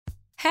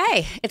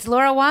Hey, it's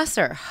Laura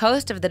Wasser,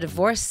 host of the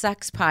Divorce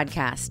Sucks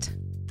podcast.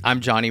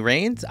 I'm Johnny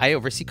Rains. I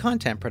oversee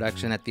content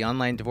production at the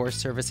online divorce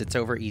service It's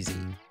Over Easy.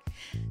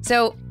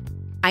 So,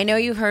 I know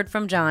you heard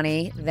from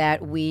Johnny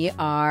that we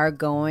are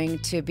going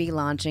to be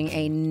launching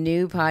a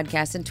new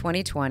podcast in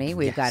 2020.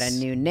 We've got a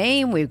new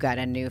name, we've got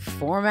a new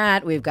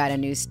format, we've got a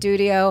new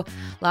studio,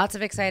 lots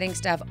of exciting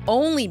stuff,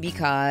 only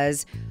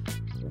because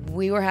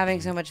we were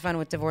having so much fun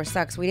with Divorce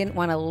Sucks. We didn't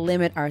want to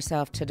limit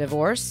ourselves to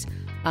divorce.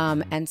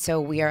 And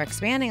so we are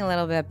expanding a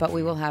little bit, but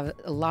we will have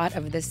a lot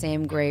of the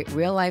same great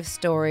real life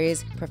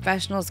stories,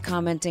 professionals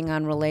commenting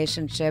on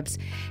relationships,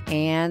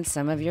 and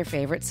some of your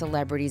favorite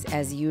celebrities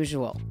as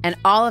usual. And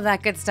all of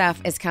that good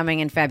stuff is coming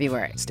in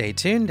February. Stay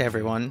tuned,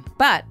 everyone.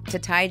 But to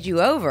tide you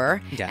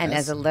over, and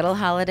as a little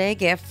holiday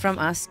gift from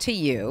us to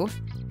you,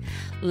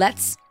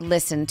 let's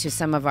listen to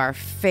some of our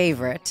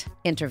favorite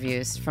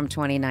interviews from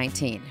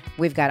 2019.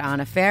 We've got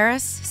Anna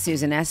Faris,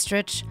 Susan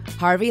Estrich,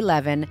 Harvey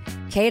Levin,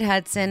 Kate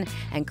Hudson,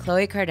 and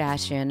Khloe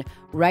Kardashian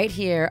right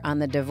here on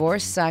the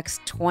Divorce Sucks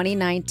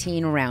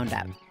 2019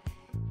 Roundup.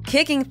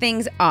 Kicking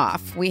things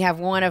off, we have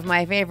one of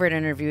my favorite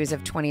interviews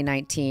of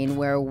 2019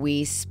 where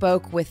we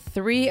spoke with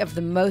three of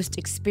the most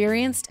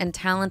experienced and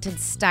talented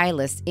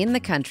stylists in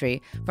the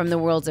country from the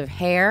worlds of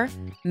hair,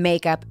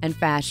 makeup, and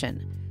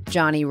fashion.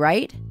 Johnny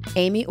Wright,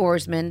 Amy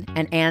Orsman,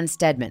 and Ann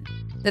Stedman.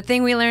 The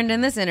thing we learned in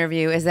this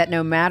interview is that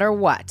no matter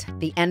what,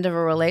 the end of a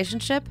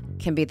relationship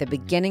can be the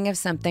beginning of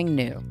something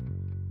new.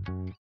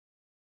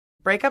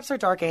 Breakups are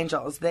dark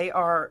angels. They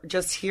are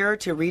just here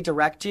to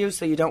redirect you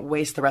so you don't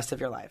waste the rest of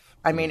your life.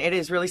 I mean, it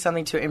is really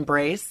something to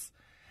embrace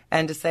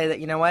and to say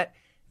that, you know what,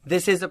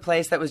 this is a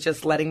place that was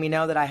just letting me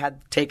know that I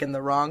had taken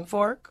the wrong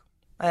fork,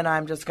 and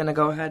I'm just going to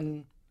go ahead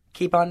and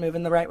keep on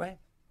moving the right way.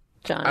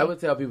 Johnny? I would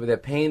tell people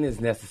that pain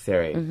is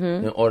necessary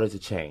in order to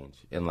change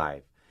in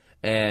life.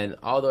 And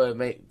although it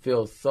may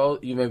feel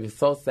you may be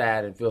so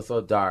sad and feel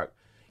so dark,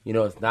 you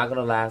know, it's not going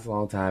to last a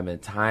long time,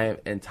 and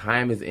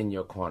time is in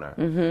your corner.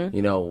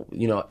 You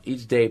know,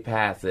 each day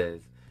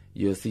passes,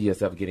 you'll see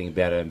yourself getting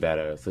better and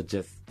better. So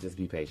just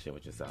be patient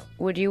with yourself.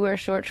 Would you wear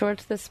short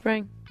shorts this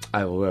spring?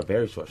 I will wear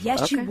very short shorts.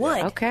 Yes, you would.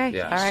 Okay.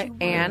 Yeah. All right.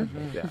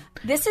 Anne? Yeah.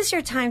 This is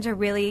your time to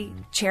really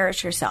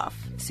cherish yourself.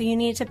 So you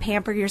need to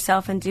pamper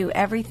yourself and do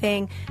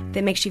everything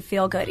that makes you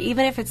feel good,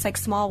 even if it's like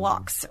small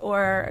walks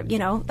or, you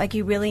know, like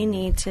you really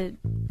need to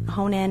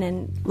hone in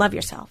and love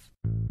yourself.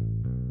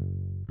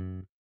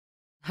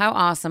 How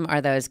awesome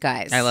are those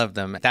guys? I love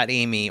them. That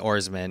Amy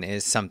Orsman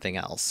is something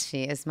else.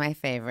 She is my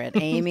favorite.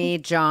 Amy,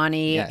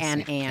 Johnny, Yes,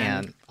 and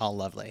Ann. And all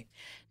lovely.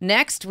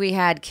 Next, we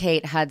had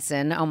Kate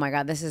Hudson. Oh my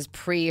God, this is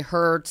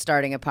her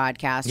starting a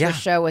podcast. Yeah. Her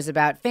show was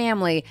about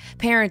family,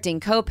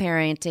 parenting,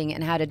 co-parenting,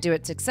 and how to do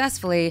it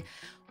successfully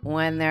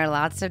when there are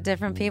lots of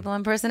different people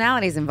and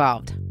personalities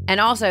involved. And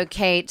also,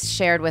 Kate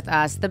shared with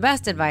us the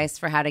best advice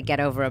for how to get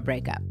over a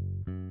breakup.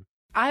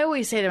 I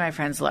always say to my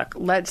friends, look,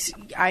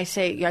 I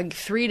say like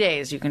 3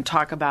 days, you can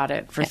talk about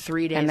it for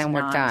 3 days and then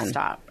we're done.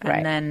 Stop. Right.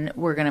 And then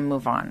we're going to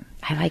move on.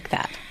 I like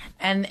that.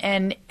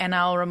 And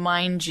I'll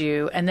remind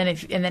you, and then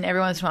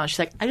every once in a while she's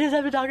like, I just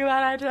have to talk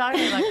about it.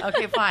 I'm like,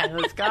 okay, fine,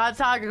 let's go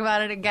talk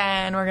about it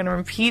again. We're gonna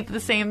repeat the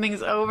same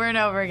things over and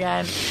over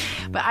again.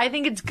 But I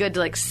think it's good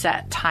to like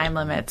set time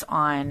limits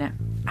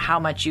on how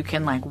much you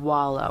can like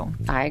wallow.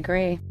 I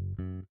agree.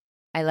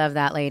 I love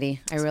that lady.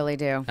 I really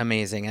do.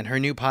 Amazing. And her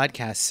new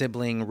podcast,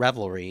 Sibling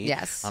Revelry,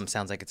 Yes.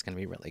 sounds like it's going to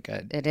be really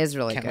good. It is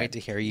really Can't good. wait to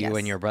hear you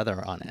and your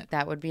brother on it.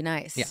 That would be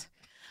nice. Yeah.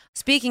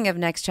 Speaking of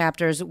Next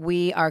Chapters,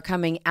 we are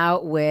coming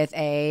out with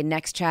a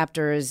Next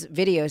Chapters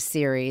video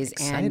series,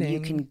 and you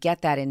Exciting. can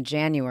get that in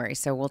January.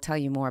 So we'll tell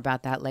you more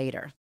about that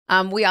later.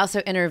 We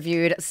also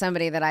interviewed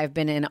somebody that I've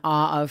been in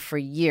awe of for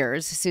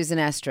years, Susan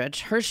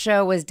Estrich. Her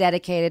show was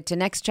dedicated to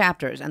next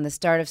chapters and the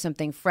start of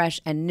something fresh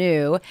and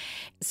new.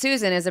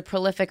 Susan is a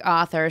prolific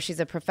author.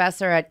 She's a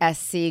professor at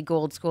SC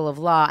Gould School of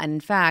Law. And in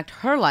fact,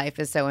 her life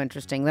is so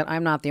interesting that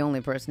I'm not the only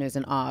person who's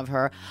in awe of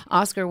her.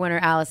 Oscar winner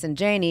Allison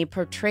Janney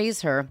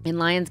portrays her in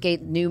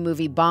Lionsgate's new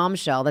movie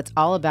Bombshell that's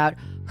all about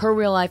her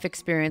real-life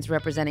experience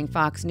representing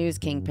Fox News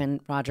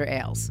kingpin Roger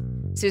Ailes.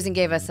 Susan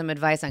gave us some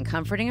advice on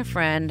comforting a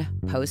friend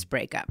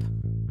post-breakup.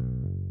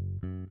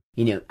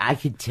 You know, I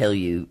could tell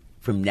you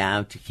from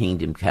now to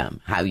kingdom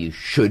come how you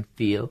should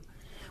feel.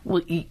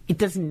 Well, it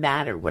doesn't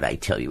matter what I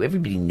tell you.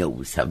 Everybody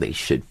knows how they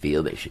should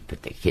feel. They should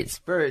put their kids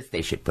first.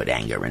 They should put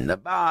anger in the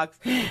box.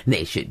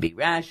 They should be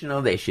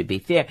rational. They should be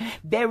fair.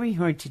 Very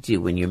hard to do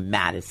when you're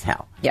mad as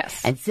hell.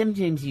 Yes. And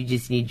sometimes you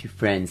just need your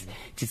friends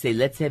to say,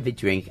 let's have a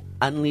drink,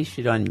 unleash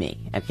it on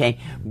me, okay?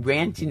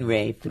 Rant and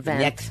rave for the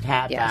Vent. next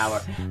half Yes.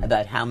 hour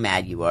about how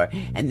mad you are.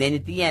 And then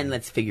at the end,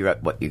 let's figure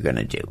out what you're going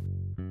to do.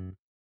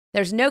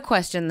 There's no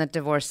question that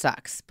divorce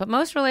sucks, but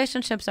most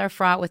relationships are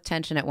fraught with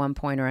tension at one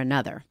point or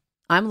another.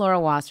 I'm Laura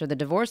Wasser, the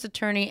divorce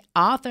attorney,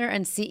 author,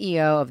 and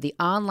CEO of the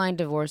online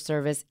divorce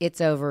service It's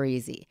Over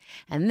Easy,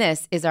 and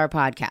this is our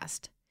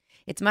podcast.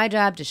 It's my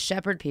job to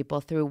shepherd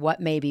people through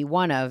what may be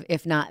one of,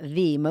 if not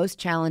the most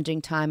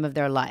challenging time of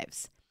their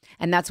lives.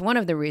 And that's one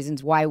of the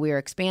reasons why we are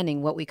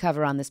expanding what we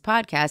cover on this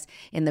podcast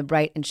in the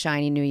bright and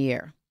shiny new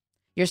year.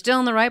 You're still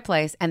in the right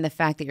place, and the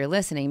fact that you're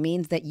listening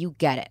means that you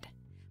get it.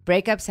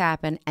 Breakups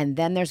happen, and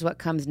then there's what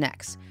comes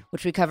next,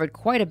 which we covered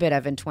quite a bit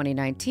of in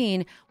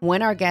 2019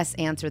 when our guests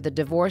answered the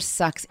Divorce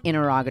Sucks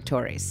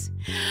interrogatories.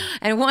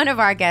 And one of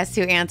our guests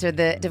who answered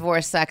the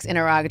Divorce Sucks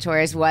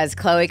interrogatories was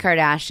Khloe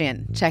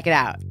Kardashian. Check it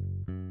out.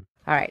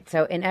 All right,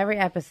 so in every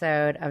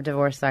episode of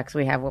Divorce Sucks,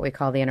 we have what we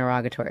call the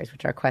interrogatories,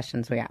 which are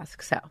questions we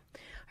ask. So,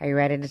 are you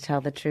ready to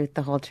tell the truth,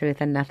 the whole truth,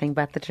 and nothing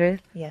but the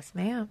truth? Yes,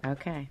 ma'am.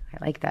 Okay,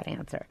 I like that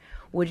answer.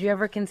 Would you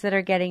ever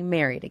consider getting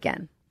married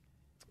again?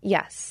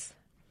 Yes.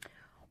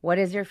 What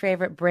is your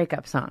favorite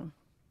breakup song?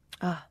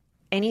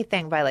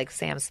 Anything by like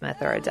Sam Smith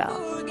or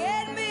Adele.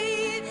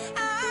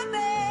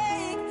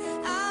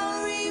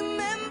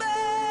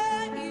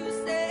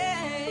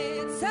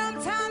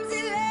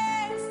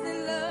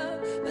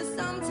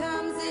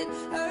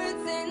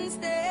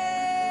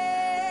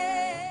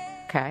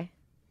 Okay.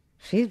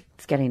 She's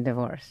getting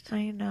divorced.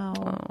 I know.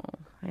 Oh,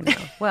 I know.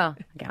 Well,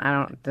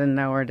 again, didn't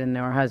know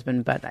her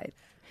husband, but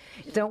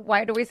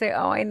why do we say,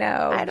 oh, I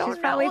know? I don't She's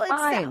know. probably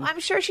fine. I'm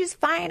sure she's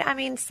fine. I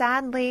mean,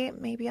 sadly,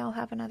 maybe I'll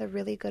have another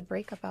really good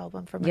breakup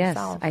album for Yes,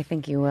 myself. I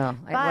think you will.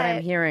 What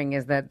I'm hearing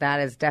is that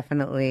is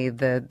definitely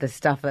the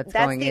stuff that's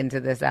going into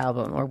this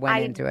album or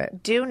went into it. I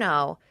do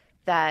know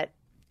that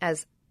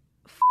as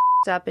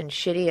f***ed up and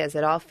shitty as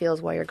it all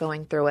feels while you're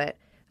going through it,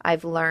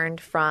 I've learned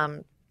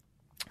from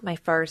my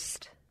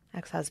first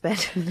ex-husband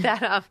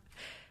that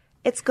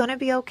it's going to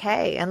be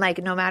okay. And like,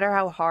 no matter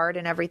how hard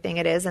and everything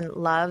it is, and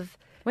love...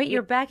 Wait,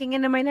 you're backing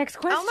into my next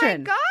question. Oh, my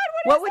God.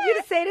 What would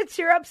you say to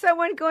cheer up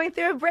someone going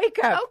through a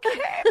breakup? Okay,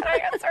 but I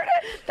answered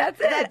it.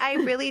 That's it. That I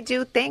really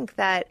do think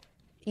that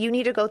you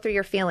need to go through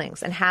your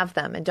feelings and have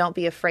them, and don't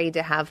be afraid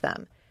to have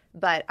them.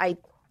 But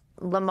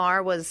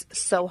Lamar was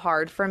so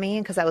hard for me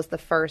because that was the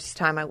first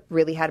time I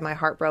really had my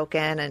heart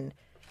broken, and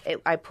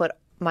I put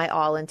my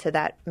all into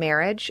that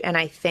marriage. And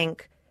I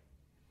think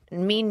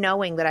me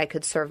knowing that I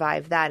could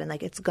survive that and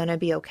like, it's going to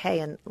be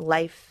okay and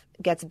life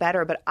gets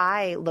better. But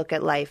I look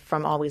at life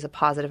from always a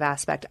positive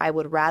aspect. I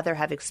would rather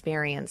have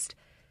experienced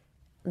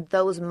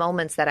those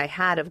moments that I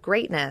had of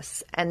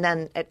greatness and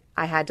then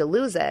I had to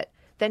lose it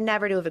than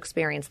never to have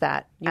experienced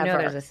that You know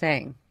there's a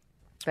saying.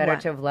 Better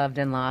to have loved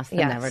and lost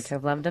than never to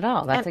have loved at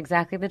all. That's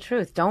exactly the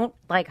truth. Don't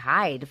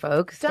hide,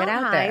 folks. Don't Get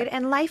out hide. there.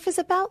 And life is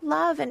about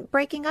love and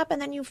breaking up, and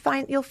then you'll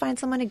find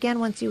someone again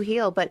once you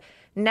heal. But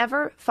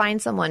never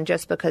find someone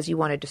just because you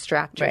want to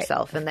distract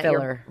yourself and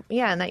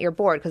that you're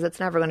bored, because it's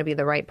never going to be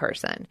the right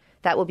person.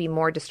 That will be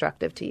more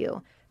destructive to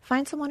you.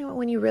 Find someone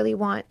when you really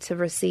want to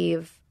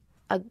receive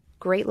a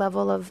great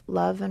level of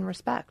love and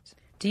respect.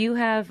 Do you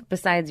have,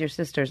 besides your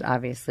sisters,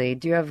 obviously,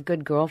 do you have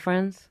good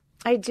girlfriends?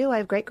 I do. I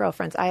have great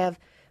girlfriends.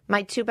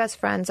 My two best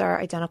friends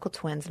are identical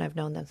twins, and I've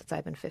known them since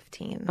I've been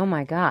 15. Oh,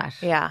 my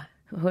gosh. Yeah.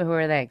 Who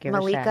are they? Give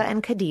Malika a shout.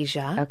 and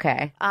Khadijah.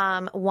 Okay.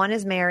 One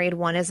is married,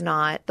 one is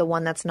not. The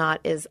one that's not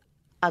is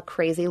a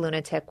crazy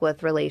lunatic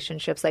with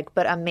relationships,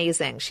 but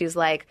amazing. She's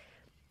like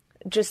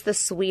just the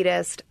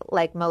sweetest,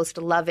 most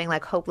loving,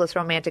 hopeless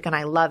romantic, and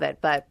I love it.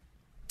 But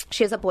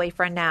she has a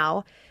boyfriend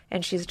now,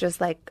 and she's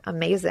just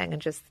amazing,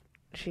 and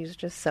she's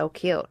just so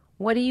cute.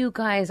 What do you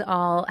guys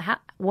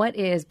what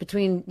is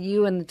between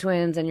you and the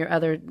twins and your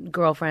other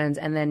girlfriends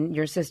and then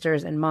your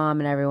sisters and mom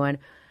and everyone,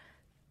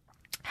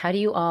 how do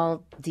you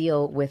all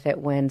deal with it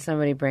when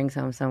somebody brings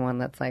home someone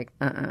that's like,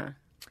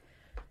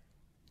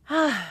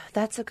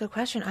 That's a good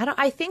question.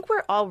 I think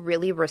we're all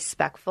really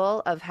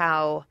respectful of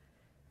how,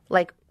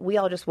 we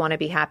all just want to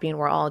be happy and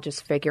we're all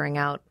just figuring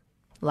out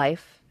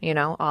life,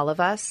 all of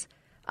us.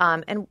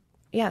 And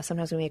yeah,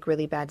 sometimes we make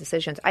really bad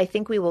decisions. I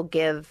think we will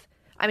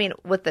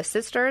with the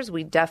sisters,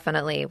 we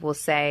definitely will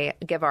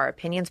give our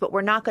opinions, but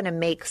we're not going to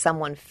make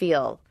someone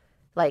feel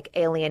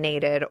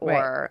alienated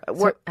or. Right.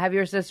 So have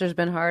your sisters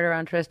been harder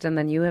on Tristan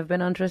than you have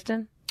been on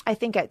Tristan? I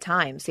think at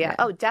times, yeah.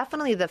 Oh,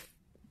 definitely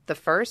the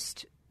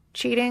first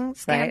cheating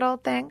scandal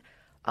thing.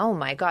 Oh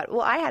my God. Well,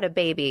 I had a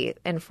baby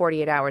in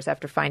 48 hours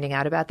after finding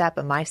out about that,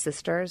 but my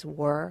sisters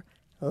were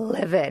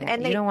livid.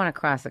 And you don't want to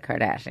cross a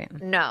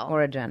Kardashian. No.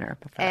 Or a Jenner,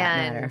 for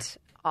that matter.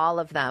 All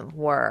of them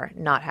were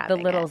not having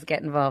The littles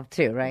get involved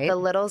too, right? The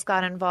littles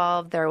got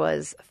involved. There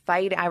was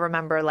fight. I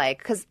remember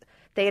because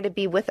they had to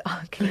be with,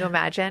 can you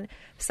imagine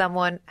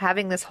someone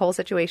having this whole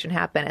situation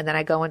happen? And then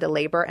I go into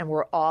labor and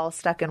we're all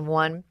stuck in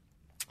one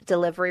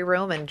delivery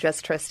room and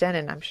just Tristan.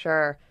 And I'm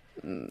sure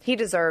he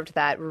deserved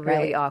that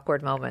really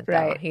awkward moment. Though.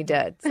 Right. He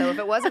did. So if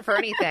it wasn't for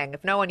anything,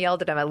 if no one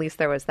yelled at him, at least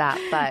there was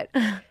that.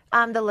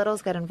 But the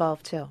littles got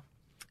involved too.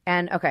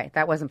 And, okay,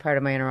 that wasn't part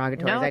of my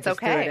interrogatories. No, it's I just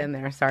threw it in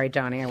there. Sorry,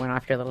 Johnny, I went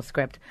off your little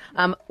script.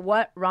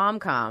 What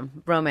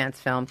rom-com,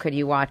 romance film, could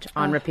you watch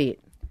on repeat?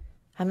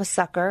 I'm a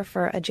sucker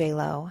for a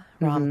J-Lo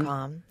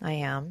rom-com. I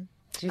am.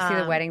 Did you see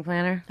The Wedding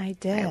Planner? I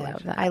did. I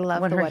love that. I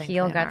love when The her Wedding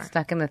heel Planner. got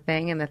stuck in the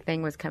thing and the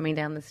thing was coming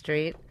down the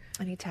street.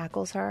 And he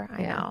tackles her.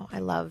 I know. I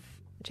love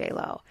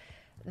J-Lo.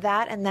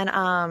 That, and then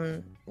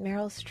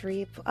Meryl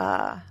Streep,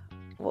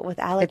 with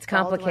Alex. It's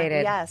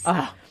complicated. Baldwin. Yes.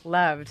 Oh,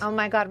 loved. Oh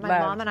my God, my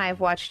mom and I have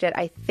watched it,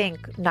 I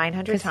think,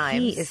 900 times.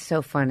 He is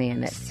so funny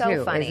in it,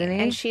 so funny, isn't he?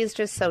 And she's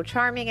just so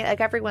charming.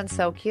 Like, everyone's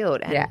so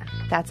cute. And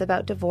that's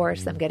about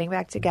divorce, them getting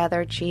back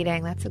together,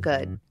 cheating. That's a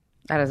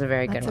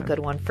very good one. That's a good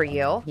one for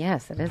you.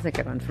 Yes, it is a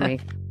good one for me.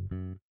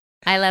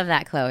 I love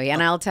that, Chloe.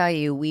 And I'll tell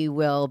you, we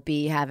will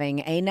be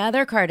having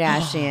another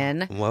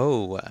Kardashian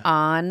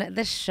on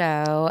the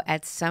show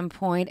at some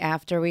point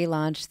after we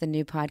launch the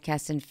new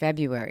podcast in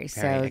February.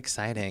 Very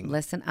exciting.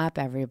 Listen up,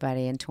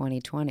 everybody, in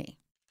 2020.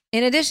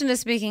 In addition to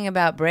speaking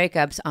about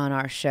breakups on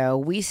our show,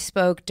 we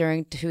spoke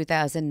during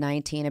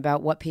 2019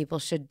 about what people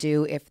should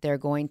do if they're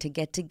going to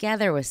get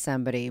together with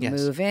somebody,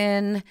 move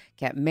in,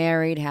 get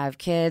married, have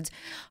kids.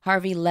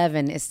 Harvey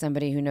Levin is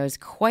somebody who knows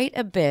quite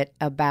a bit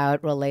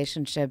about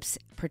relationships,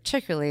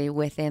 particularly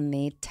within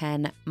the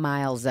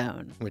 10-mile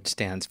zone, which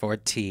stands for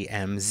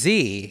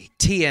TMZ.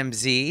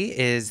 TMZ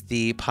is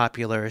the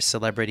popular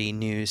celebrity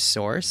news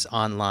source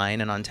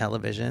online and on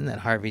television that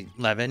Harvey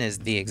Levin is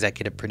the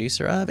executive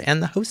producer of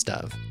and the host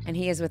of. And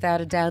he is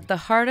without a doubt the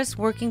hardest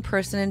working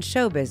person in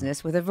show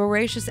business with a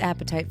voracious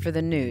appetite for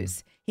the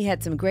news. He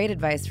had some great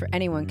advice for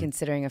anyone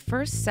considering a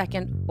first,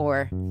 second,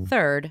 or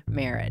third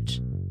marriage.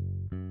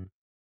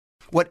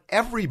 What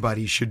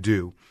everybody should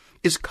do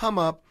is come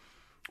up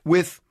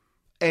with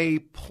a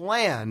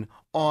plan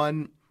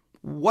on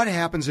what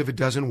happens if it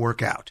doesn't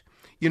work out.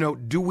 You know,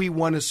 do we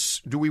want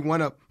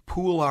to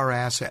pool our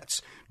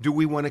assets? Do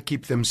we want to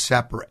keep them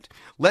separate?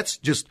 Let's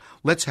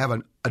have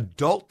an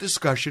adult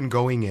discussion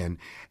going in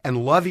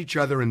and love each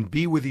other and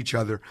be with each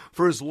other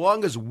for as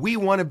long as we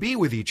want to be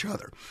with each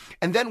other.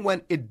 And then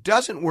when it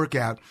doesn't work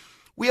out,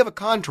 we have a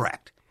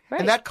contract.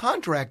 Right. And that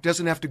contract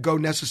doesn't have to go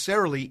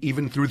necessarily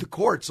even through the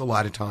courts a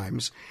lot of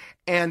times.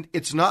 And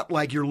it's not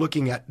like you're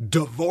looking at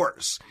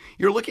divorce.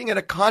 You're looking at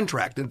a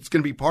contract, and it's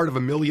going to be part of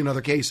a million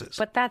other cases.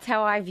 But that's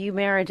how I view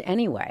marriage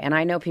anyway. And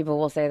I know people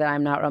will say that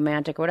I'm not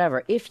romantic or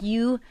whatever. If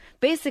you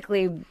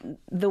basically,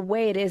 the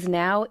way it is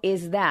now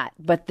is that.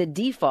 But the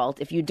default,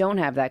 if you don't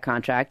have that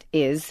contract,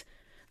 is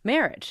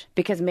marriage,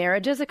 because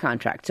marriage is a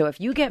contract. So if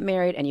you get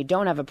married and you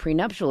don't have a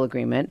prenuptial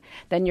agreement,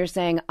 then you're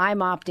saying, I'm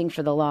opting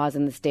for the laws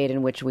in the state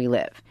in which we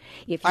live.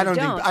 If you I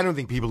don't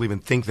think people even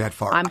think that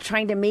far. I'm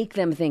trying to make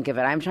them think of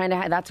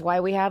it. That's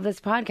why we have this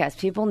podcast.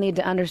 People need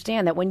to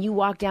understand that when you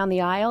walk down the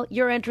aisle,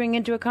 you're entering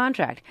into a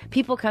contract.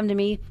 People come to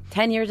me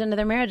 10 years into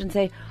their marriage and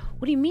say,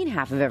 what do you mean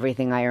half of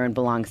everything I earn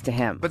belongs to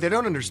him? But they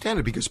don't understand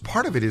it because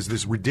part of it is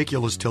this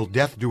ridiculous till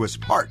death do us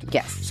part.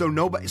 Yes. So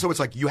it's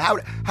like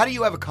how do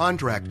you have a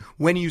contract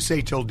when you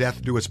say till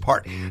death do us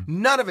part?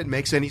 None of it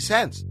makes any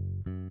sense.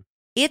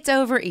 It's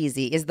Over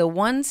Easy is the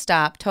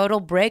one-stop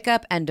total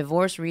breakup and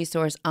divorce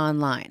resource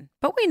online.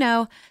 But we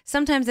know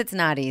sometimes it's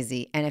not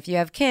easy, and if you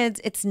have kids,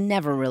 it's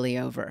never really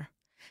over.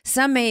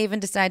 Some may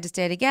even decide to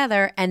stay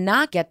together and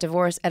not get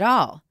divorced at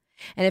all.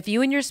 And if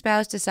you and your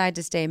spouse decide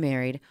to stay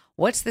married,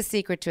 what's the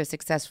secret to a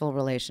successful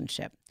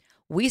relationship?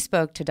 We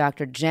spoke to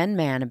Dr. Jen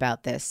Mann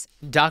about this.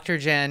 Dr.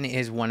 Jen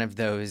is one of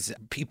those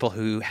people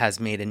who has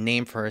made a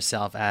name for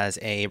herself as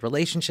a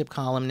relationship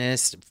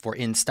columnist for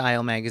In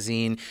Style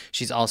magazine.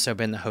 She's also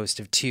been the host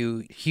of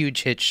 2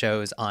 huge hit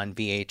shows on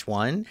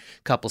VH1,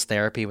 Couples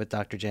Therapy with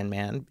Dr. Jen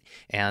Mann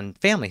and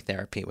Family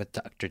Therapy with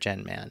Dr.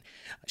 Jen Mann.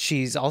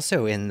 She's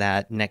also in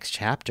that Next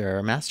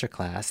Chapter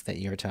masterclass that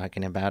you were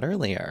talking about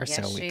earlier. Yes,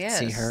 so we can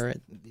see her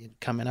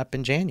coming up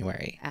in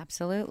January.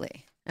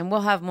 Absolutely. And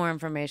we'll have more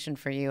information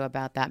for you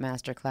about that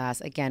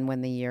masterclass, again, when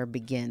the year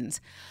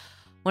begins.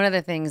 One of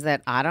the things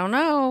that, I don't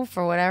know,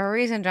 for whatever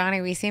reason,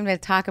 Johnny, we seem to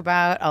talk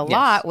about a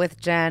lot with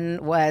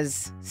Jen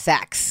was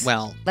sex.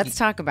 Well, let's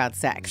talk about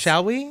sex.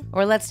 Shall we?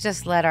 Or let's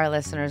just let our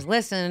listeners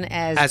listen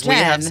as Jen we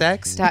have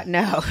sex?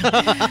 No.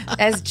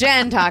 As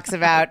Jen talks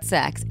about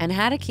sex and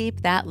how to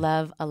keep that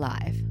love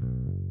alive.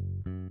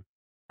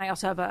 I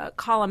also have a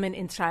column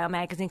in Style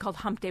magazine called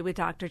Hump Day with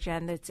Dr.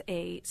 Jen that's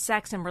a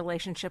sex and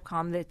relationship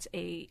column that's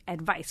a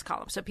advice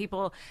column. So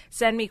people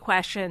send me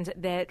questions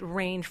that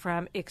range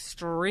from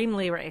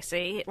extremely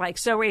racy, like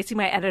so racy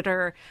my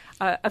editor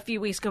a few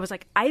weeks ago was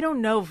like, I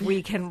don't know if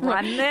we can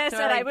run this.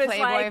 And I was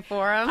Playboy like,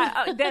 Forum.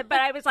 But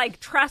I was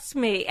like, trust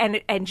me.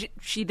 And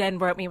she then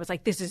wrote me and was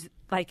like, this is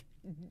like,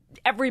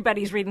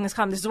 everybody's reading this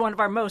column. This is one of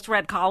our most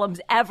read columns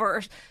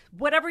ever.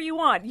 Whatever you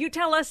want, you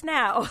tell us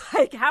now.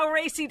 Like, how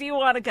racy do you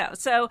want to go?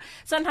 So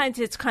sometimes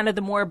it's kind of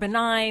the more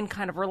benign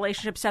kind of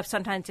relationship stuff.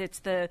 Sometimes it's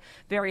the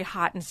very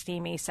hot and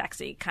steamy,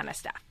 sexy kind of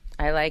stuff.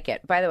 I like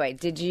it. By the way,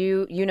 did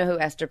you know who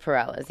Esther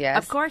Perel is, yes?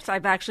 Of course.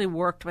 I've actually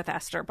worked with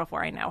Esther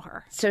before I know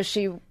her. So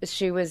she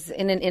was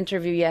in an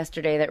interview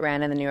yesterday that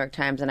ran in the New York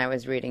Times, and I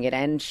was reading it.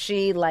 And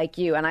she, like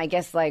you, and I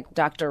guess like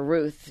Dr.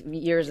 Ruth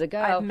years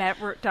ago. I met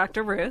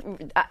Dr. Ruth.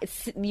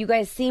 You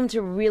guys seem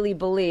to really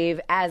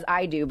believe, as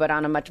I do, but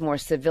on a much more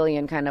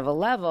civilian kind of a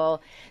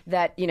level,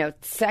 that, you know,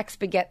 sex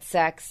begets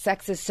sex.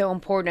 Sex is so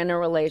important in a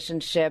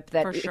relationship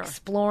that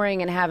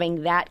exploring and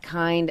having that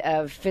kind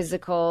of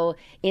physical,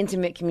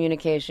 intimate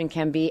communication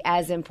can be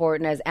as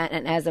important as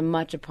and as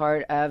much a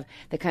part of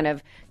the kind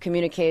of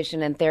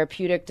communication and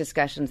therapeutic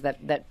discussions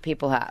that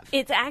people have.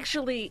 It's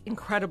actually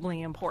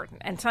incredibly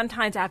important. And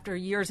sometimes after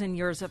years and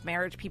years of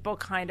marriage, people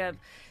kind of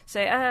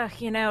say,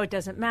 it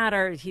doesn't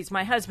matter. He's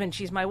my husband,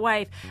 she's my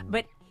wife.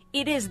 But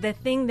it is the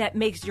thing that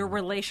makes your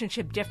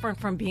relationship different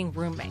from being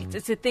roommates.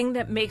 It's the thing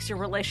that makes your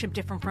relationship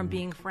different from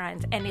being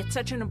friends. And it's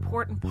such an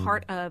important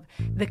part of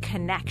the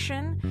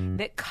connection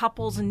that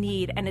couples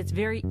need, and it's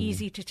very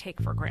easy to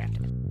take for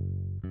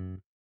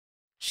granted.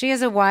 She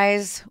is a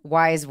wise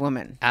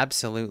woman.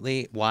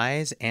 Absolutely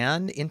wise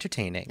and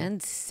entertaining.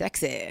 And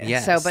sexy.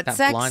 Yes, but that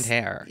sex, blonde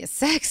hair.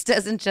 Sex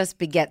doesn't just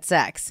beget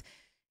sex.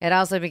 It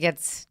also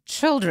begets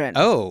children.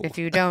 Oh. If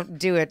you don't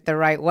do it the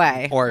right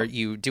way. Or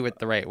you do it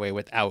the right way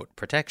without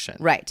protection.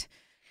 Right.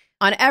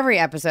 On every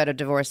episode of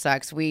Divorce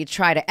Sucks, we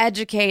try to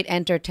educate,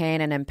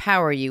 entertain, and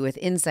empower you with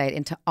insight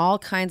into all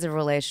kinds of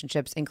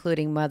relationships,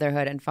 including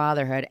motherhood and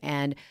fatherhood.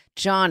 And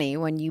Johnny,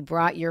 when you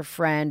brought your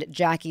friend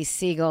Jackie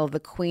Siegel, the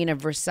Queen of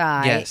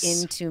Versailles,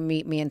 in to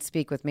meet me and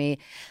speak with me,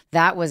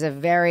 that was a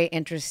very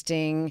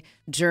interesting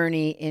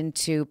journey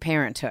into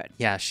parenthood.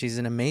 Yeah, she's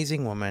an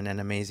amazing woman, an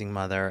amazing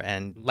mother,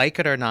 and like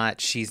it or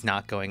not, she's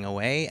not going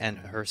away, and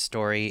her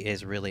story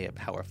is really a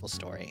powerful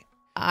story.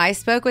 I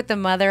spoke with the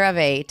mother of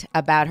 8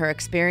 about her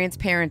experience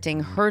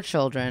parenting her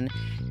children,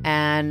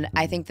 and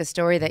I think the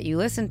story that you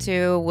listen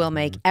to will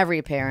make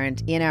every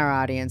parent in our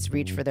audience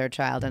reach for their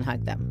child and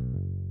hug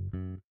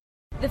them.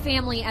 The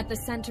family at the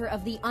center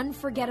of the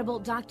unforgettable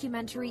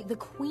documentary The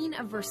Queen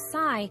of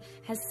Versailles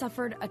has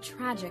suffered a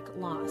tragic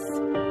loss.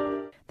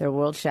 Their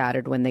world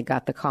shattered when they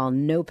got the call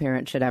no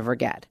parent should ever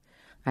get.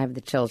 I have the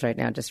chills right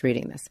now just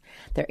reading this.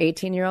 Their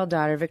 18-year-old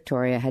daughter,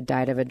 Victoria, had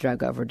died of a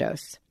drug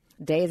overdose.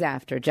 Days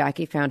after,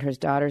 Jackie found her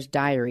daughter's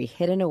diary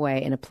hidden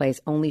away in a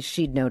place only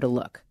she'd know to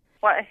look.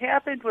 What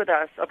happened with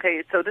us,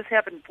 so this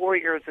happened 4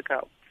 years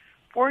ago.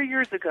 4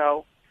 years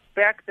ago,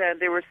 back then,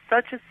 there was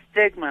such a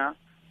stigma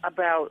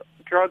about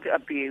drug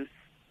abuse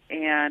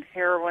and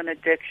heroin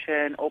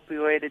addiction,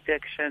 opioid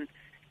addiction,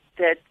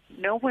 that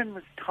no one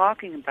was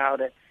talking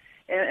about it.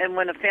 And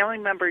when a family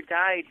member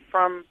died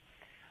from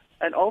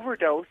an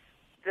overdose,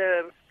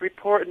 the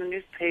report in the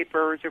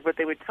newspapers or what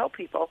they would tell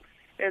people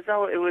as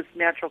though it was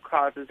natural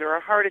causes or a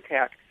heart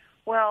attack.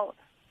 Well,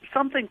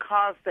 something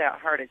caused that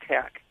heart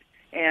attack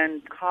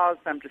and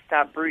caused them to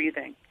stop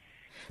breathing.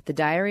 The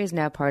diary is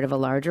now part of a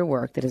larger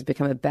work that has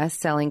become a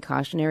best-selling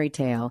cautionary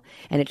tale,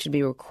 and it should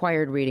be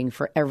required reading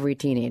for every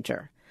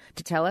teenager.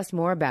 To tell us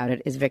more about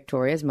it is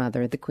Victoria's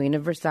mother, the Queen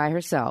of Versailles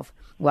herself.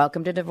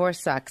 Welcome to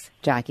Divorce Sucks,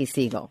 Jackie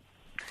Siegel.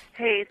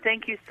 Hey,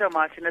 thank you so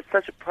much, and it's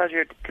such a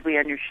pleasure to be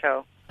on your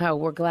show. Oh,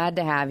 we're glad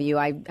to have you.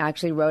 I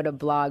actually wrote a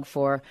blog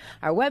for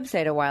our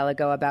website a while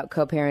ago about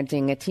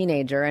co-parenting a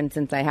teenager. And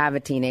since I have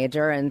a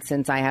teenager and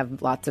since I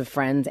have lots of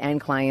friends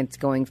and clients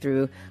going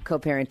through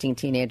co-parenting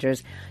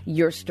teenagers,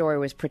 your story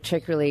was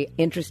particularly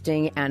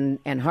interesting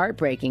and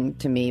heartbreaking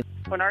to me.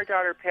 When our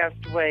daughter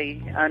passed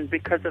away, and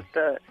because of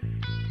the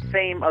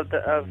fame of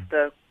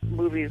the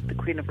movie The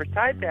Queen of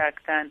Versailles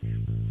back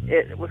then,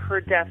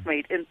 her death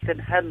made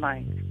instant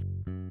headlines.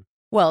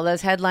 Well,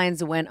 those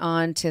headlines went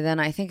on to then,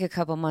 I think a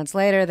couple months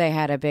later, they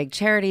had a big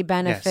charity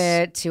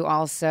benefit to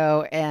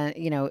also,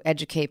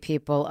 educate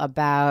people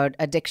about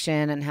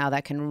addiction and how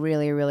that can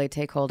really, really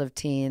take hold of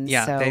teens.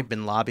 Yeah, they've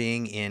been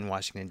lobbying in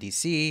Washington,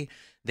 D.C.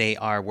 They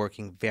are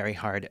working very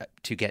hard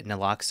to get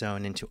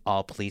naloxone into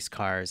all police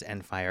cars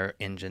and fire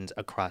engines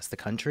across the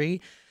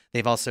country.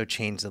 They've also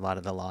changed a lot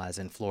of the laws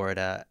in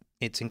Florida.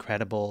 It's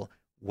incredible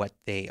what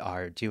they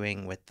are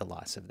doing with the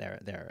loss of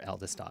their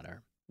eldest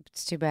daughter.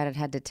 It's too bad it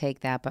had to take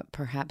that, but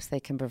perhaps they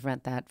can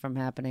prevent that from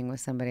happening with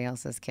somebody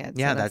else's kids.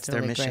 Yeah, so that's their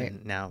really mission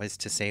great. now, is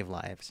to save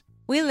lives.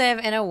 We live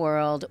in a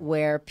world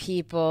where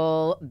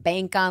people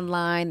bank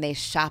online, they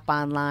shop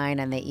online,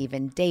 and they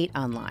even date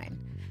online.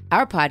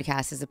 Our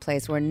podcast is a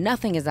place where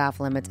nothing is off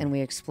limits, and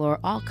we explore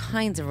all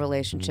kinds of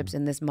relationships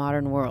in this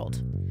modern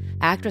world.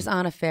 Actress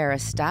Anna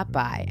Faris stopped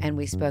by, and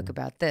we spoke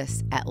about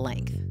this at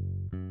length.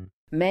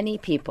 Many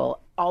people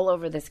all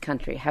over this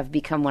country have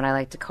become what I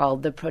like to call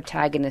the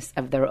protagonists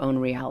of their own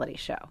reality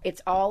show.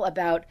 It's all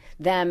about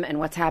them and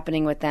what's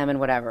happening with them and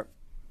whatever.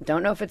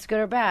 Don't know if it's good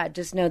or bad.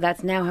 Just know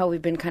that's now how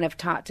we've been kind of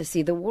taught to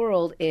see the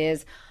world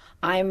is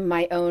I'm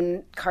my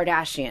own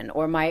Kardashian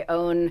or my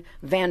own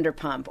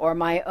Vanderpump or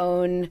my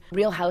own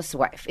Real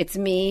Housewife. It's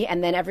me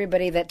and then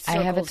everybody that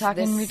circles I have a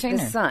talking retainer.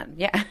 the sun.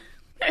 Yeah,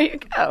 there you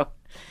go.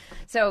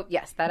 So,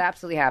 yes, that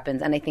absolutely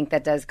happens, and I think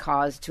that does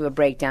cause to a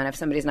breakdown if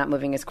somebody's not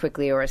moving as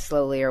quickly or as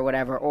slowly or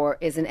whatever, or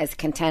isn't as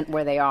content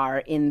where they are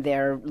in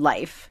their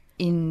life.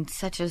 In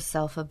such a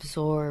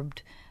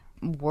self-absorbed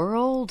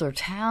world or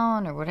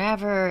town or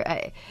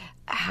whatever,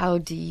 how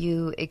do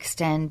you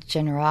extend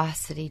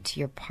generosity to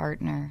your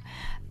partner?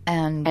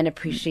 And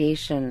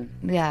appreciation.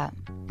 Yeah.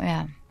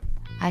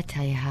 I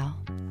tell you how.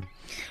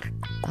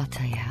 I'll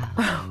tell you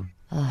how.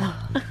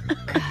 Oh,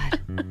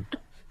 God.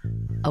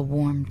 A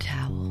warm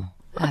towel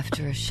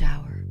after a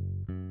shower.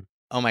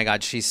 Oh my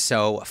God, she's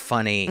so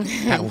funny.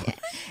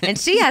 And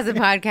she has a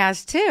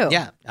podcast too.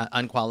 Yeah,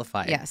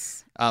 Unqualified.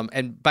 Yes.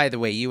 And by the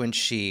way, you and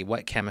she,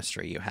 what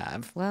chemistry you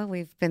have. Well,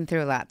 we've been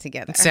through a lot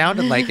together. It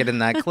sounded like it in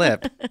that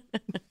clip.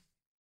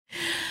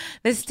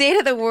 The state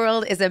of the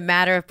world is a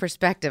matter of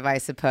perspective, I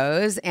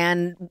suppose.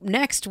 And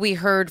next, we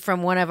heard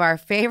from one of our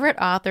favorite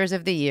authors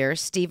of the year,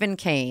 Stephen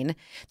Kane.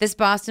 This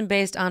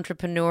Boston-based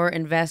entrepreneur,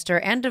 investor,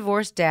 and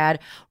divorced dad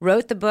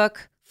wrote the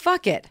book,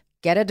 Fuck It,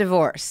 Get a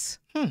Divorce.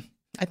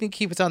 I think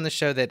he was on the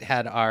show that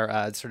had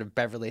our sort of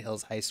Beverly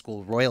Hills High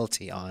School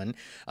royalty on,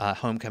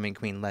 homecoming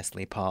queen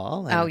Leslie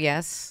Paul. And,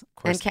 yes.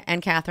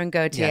 And Catherine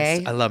Gauthier. Yes,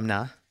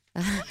 alumna.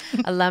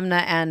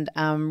 Alumna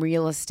and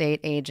real estate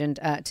agent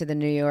to the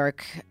New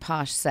York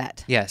Posh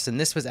set. Yes, and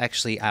this was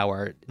actually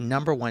our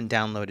 #1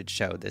 downloaded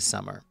show this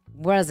summer.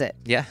 Was it?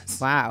 Yes.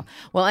 Wow.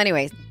 Well,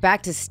 anyway,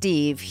 back to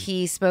Steve.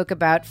 He spoke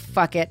about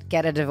fuck it,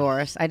 get a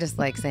divorce. I just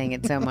like saying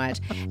it so much.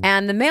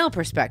 And the male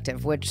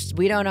perspective, which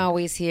we don't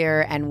always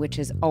hear and which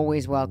is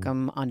always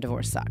welcome on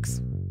Divorce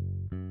Sucks.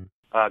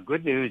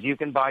 Good news, you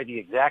can buy the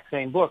exact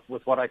same book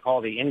with what I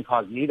call the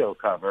incognito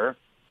cover.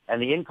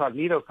 And the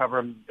incognito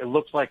cover, it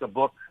looks like a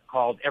book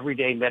called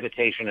Everyday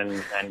Meditation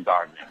and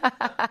Gardening.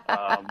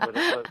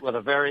 With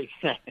a very...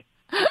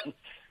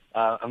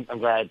 I'm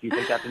glad you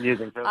think that's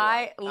amusing.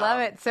 I love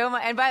it so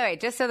much. And by the way,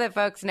 just so that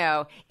folks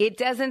know, it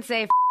doesn't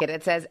say it.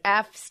 It says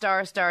F***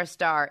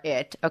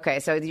 it. Okay,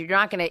 so you're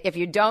not going to, if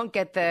you don't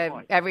get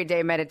the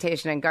Everyday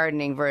Meditation and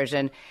Gardening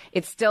version,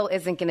 it still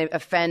isn't going to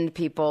offend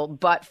people,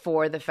 but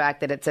for the fact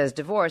that it says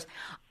divorce.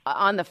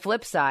 On the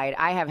flip side,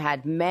 I have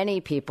had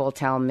many people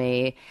tell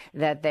me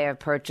that they have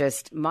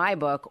purchased my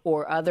book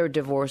or other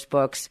divorce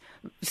books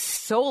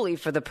solely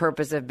for the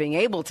purpose of being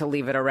able to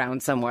leave it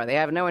around somewhere. They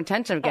have no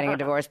intention of getting a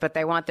divorce, but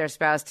they want their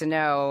spouse to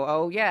know,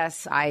 oh,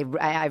 yes,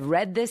 I've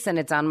read this and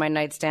it's on my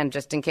nightstand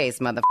just in case,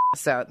 motherfucker.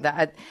 So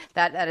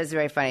that is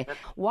very funny.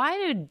 Why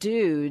do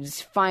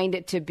dudes find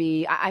it to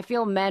be, I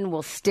feel men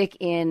will stick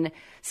in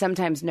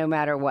sometimes no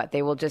matter what.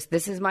 They will just,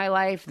 this is my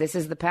life, this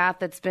is the path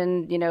that's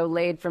been,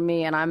 laid for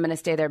me, and I'm going to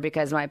stay there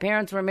because my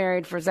parents were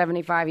married for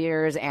 75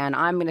 years, and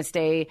I'm going to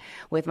stay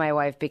with my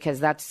wife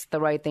because that's the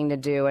right thing to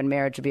do, and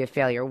marriage would be a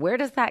failure. Where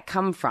does that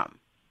come from?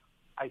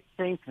 I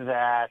think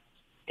that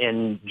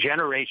in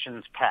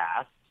generations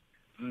past,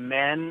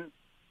 men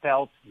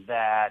felt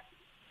that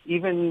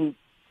even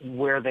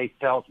where they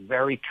felt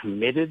very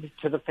committed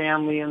to the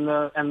family and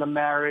the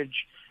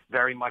marriage,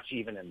 very much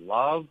even in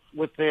love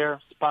with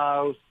their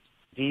spouse,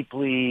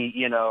 deeply,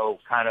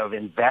 kind of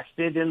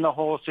invested in the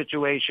whole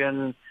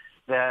situation,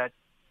 that,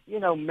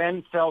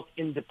 men felt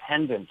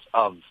independent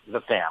of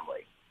the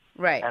family.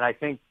 Right. And I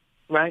think,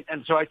 right?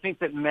 And so I think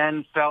that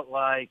men felt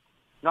like,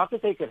 not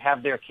that they could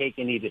have their cake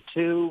and eat it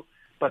too,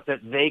 but that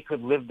they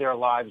could live their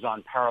lives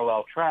on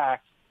parallel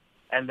tracks,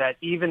 and that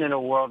even in a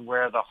world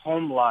where the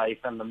home life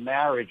and the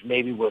marriage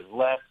maybe was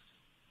less,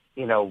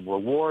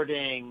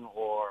 rewarding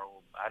or,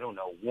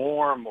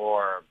 warm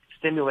or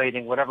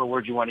stimulating, whatever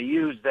word you want to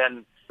use,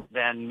 then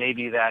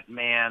maybe that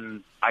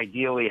man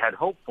ideally had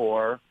hoped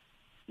for,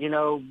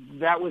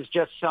 that was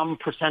just some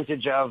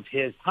percentage of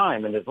his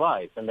time in his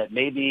life, and that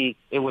maybe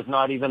it was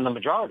not even the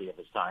majority of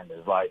his time in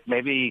his life.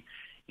 Maybe,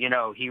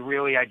 he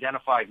really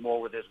identified more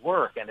with his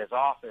work and his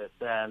office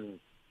and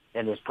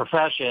his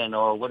profession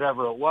or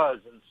whatever it was.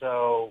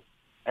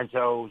 And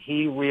so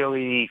he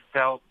really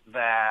felt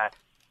that,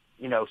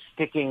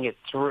 sticking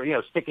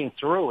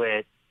through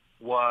it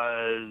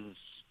was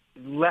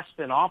less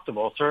than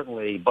optimal,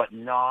 certainly, but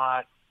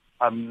not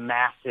a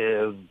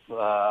massive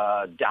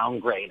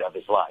downgrade of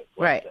his life.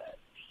 Right.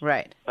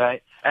 Right.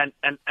 And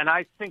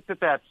I think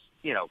that's,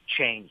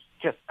 changed.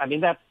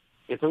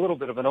 It's a little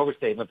bit of an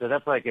overstatement, but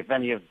that's like if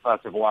any of us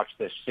have watched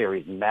this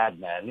series, Mad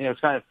Men, it's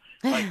kind of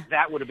like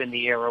that would have been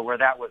the era where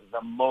that was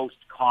the most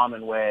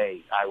common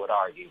way, I would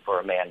argue, for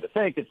a man to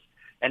think.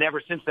 And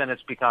ever since then,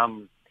 it's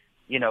become,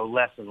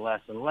 less and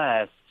less and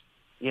less.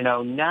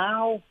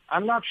 Now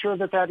I'm not sure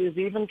that is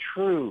even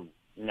true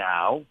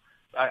now.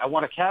 I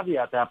want to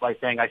caveat that by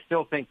saying I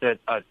still think that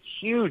a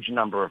huge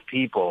number of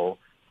people,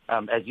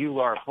 as you,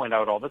 Laura, point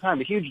out all the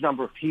time, a huge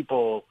number of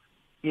people,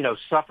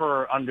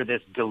 suffer under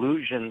this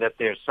delusion that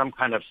there's some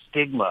kind of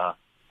stigma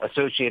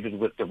associated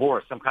with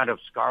divorce, some kind of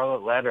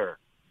scarlet letter,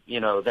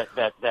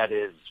 that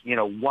is,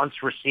 once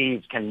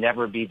received can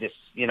never be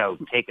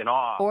taken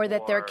off. Or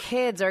that their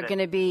kids are going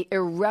to be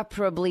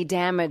irreparably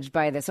damaged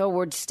by this. Oh,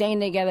 we're staying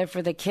together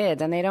for the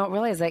kids. And they don't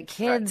realize that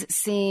kids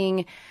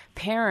seeing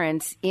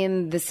parents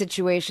in the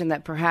situation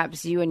that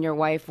perhaps you and your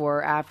wife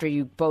were after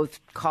you both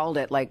called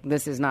it, like,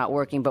 this is not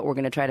working, but we're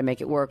going to try to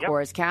make it work.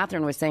 Or as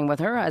Catherine was saying with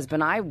her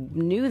husband, I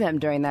knew them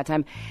during that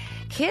time.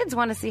 Kids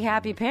want to see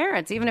happy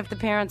parents, even if the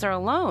parents are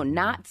alone,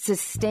 not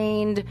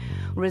sustained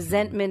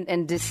resentment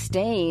and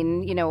disdain,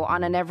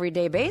 on an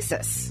everyday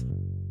basis.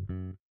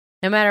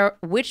 No matter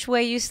which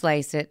way you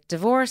slice it,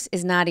 divorce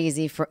is not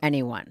easy for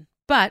anyone,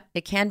 but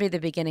it can be the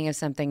beginning of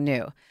something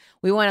new.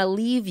 We want to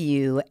leave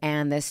you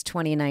and this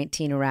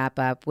 2019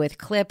 wrap-up with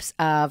clips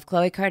of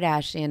Khloe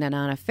Kardashian and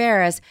Anna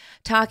Faris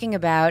talking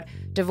about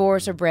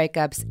divorce or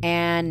breakups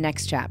and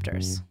next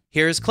chapters.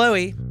 Here's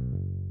Chloe.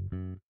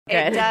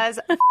 It does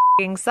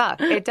f***ing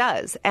suck. It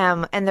does.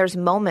 And there's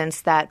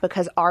moments that,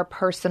 because our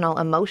personal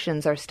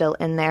emotions are still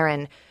in there.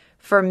 And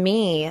for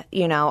me,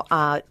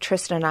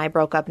 Tristan and I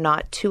broke up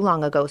not too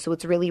long ago, so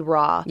it's really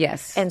raw.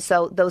 Yes. And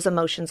so those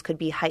emotions could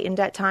be heightened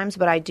at times,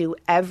 but I do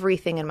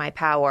everything in my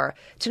power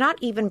to not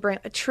even bring...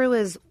 True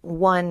is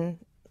 1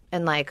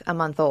 and like a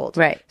month old.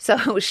 Right.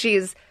 So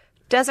she's...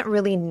 doesn't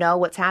really know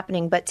what's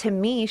happening, but to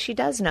me, she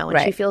does know, and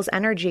she feels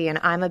energy, and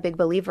I'm a big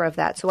believer of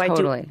that. So I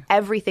do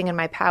everything in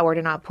my power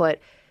to not put,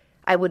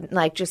 I would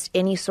like just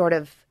any sort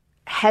of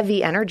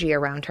heavy energy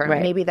around her.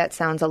 Right. Maybe that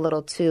sounds a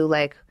little too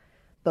like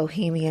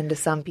bohemian to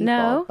some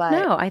people. But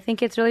No, I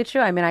think it's really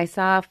true. I mean, I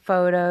saw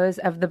photos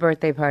of the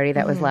birthday party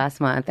that was last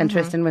month, and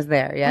Tristan was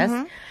there,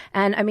 yes?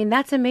 And I mean,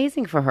 that's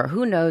amazing for her.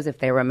 Who knows if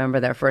they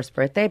remember their first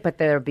birthday, but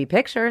there'll be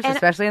pictures, and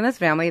especially in this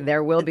family,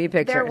 there will be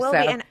pictures. There will be,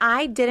 and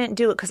I didn't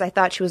do it because I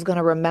thought she was going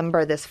to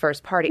remember this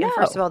first party. No. And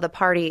first of all, the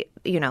party,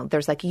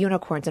 there's like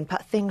unicorns and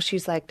things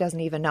she's like, doesn't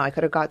even know. I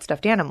could have got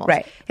stuffed animals.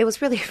 Right. It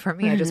was really for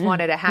me. I just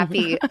wanted a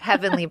happy,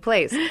 heavenly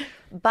place.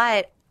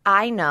 But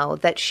I know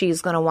that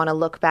she's going to want to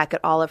look back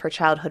at all of her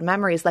childhood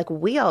memories like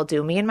we all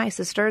do. Me and my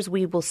sisters,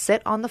 we will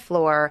sit on the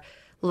floor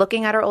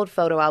looking at our old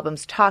photo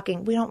albums,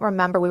 talking. We don't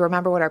remember. We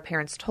remember what our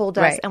parents told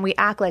us, and we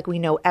act like we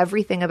know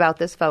everything about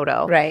this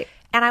photo. Right.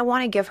 And I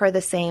want to give her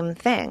the same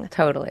thing.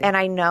 Totally. And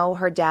I know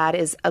her dad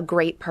is a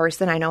great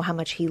person. I know how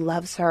much he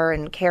loves her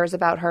and cares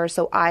about her.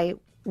 So I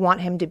want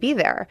him to be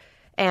there.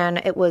 And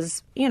it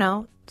was,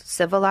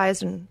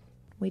 civilized, and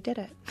we did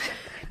it.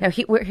 Now,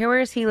 where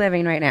is he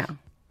living right now?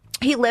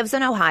 He lives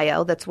in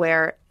Ohio. That's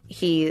where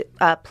he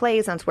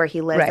plays. That's where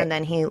he lives. Right. And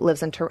then he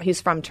lives in he's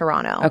from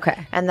Toronto.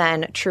 Okay. And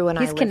then True and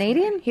He's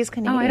Canadian? He's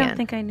Canadian. Oh, I don't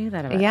think I knew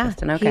that about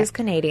Tristan. Okay. He's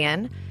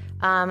Canadian.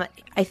 I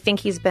think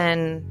he's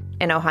been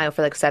in Ohio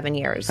for like 7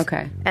 years.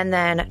 Okay. And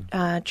then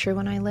True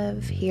and I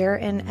live here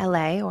in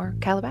LA or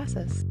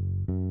Calabasas.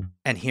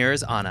 And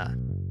here's Anna.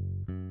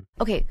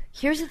 Okay,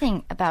 here's the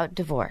thing about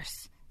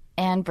divorce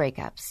and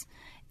breakups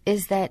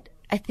is that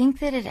I think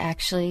that it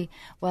actually,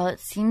 while it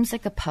seems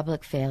like a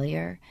public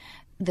failure,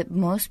 that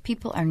most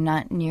people are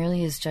not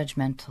nearly as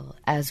judgmental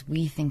as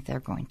we think they're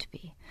going to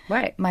be.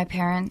 Right. My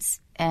parents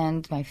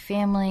and my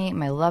family,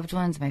 my loved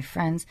ones, my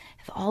friends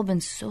have all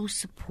been so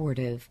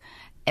supportive.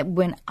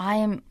 When I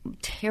am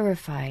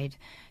terrified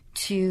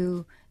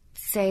to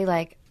say,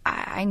 like,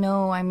 I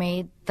know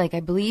I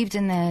believed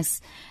in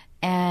this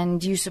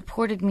and you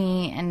supported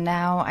me and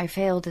now I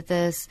failed at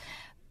this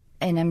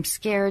and I'm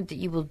scared that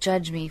you will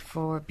judge me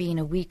for being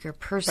a weaker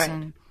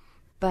person. Right.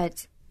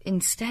 But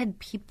instead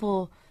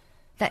people...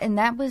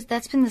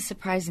 That's been the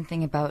surprising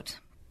thing about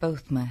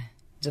both my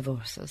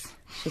divorces.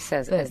 She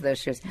says as though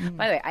she was.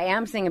 By the way, I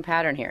am seeing a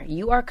pattern here.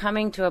 You are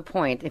coming to a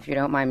point, if you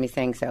don't mind me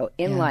saying so,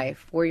 in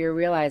life where you're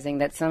realizing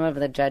that some of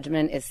the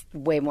judgment is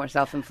way more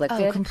self-inflicted.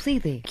 Oh,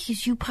 completely.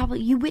 Because you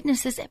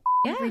witness this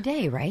every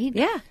day, right?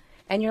 Yeah.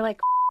 And you're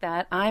like,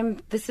 that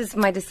this is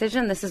my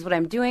decision, this is what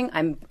I'm doing,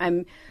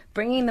 I'm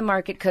bringing the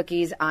market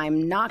cookies,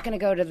 I'm not going to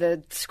go to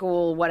the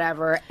school,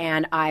 whatever,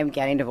 and I'm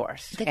getting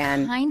divorced. The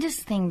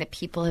kindest thing that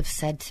people have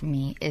said to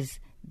me is,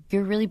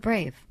 you're really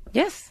brave.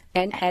 Yes,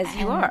 and as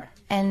you are.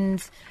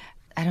 And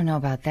I don't know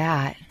about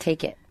that.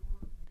 Take it.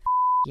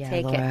 Yeah,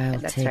 take Laura, it. I'll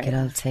That's take right. it,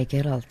 I'll take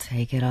it, I'll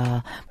take it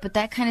all. But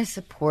that kind of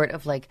support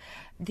of like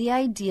the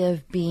idea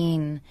of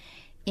being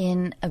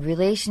in a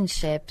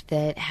relationship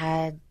that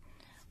had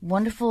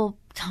wonderful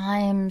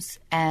times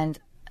and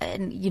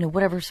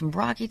whatever, some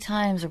rocky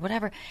times or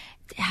whatever,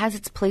 has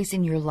its place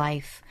in your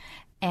life.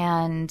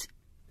 And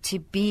to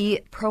be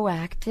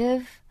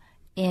proactive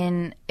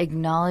in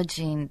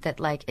acknowledging that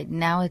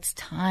now it's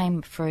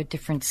time for a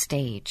different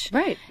stage.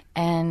 Right.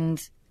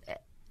 And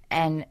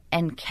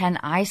can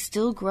I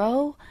still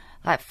grow?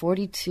 At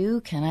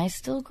 42, can I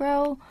still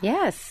grow?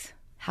 Yes.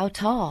 How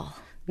tall?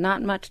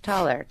 Not much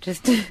taller,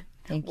 just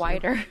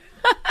wider.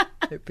 I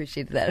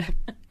appreciate that.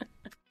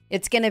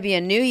 It's going to be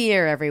a new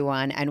year,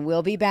 everyone, and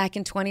we'll be back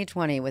in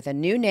 2020 with a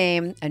new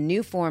name, a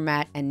new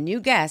format, and new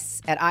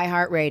guests at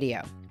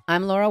iHeartRadio.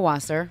 I'm Laura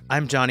Wasser.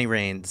 I'm Johnny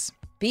Rains.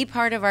 Be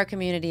part of our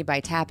community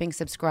by tapping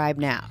subscribe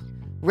now.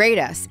 Rate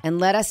us and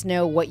let us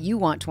know what you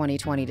want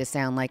 2020 to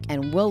sound like,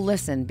 and we'll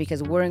listen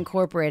because we're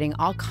incorporating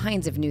all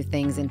kinds of new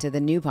things into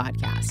the new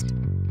podcast.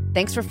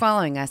 Thanks for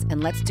following us,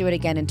 and let's do it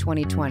again in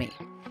 2020.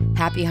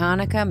 Happy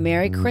Hanukkah,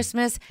 Merry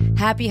Christmas,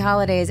 Happy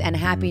Holidays, and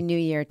Happy New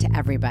Year to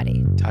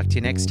everybody. Talk to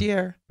you next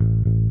year.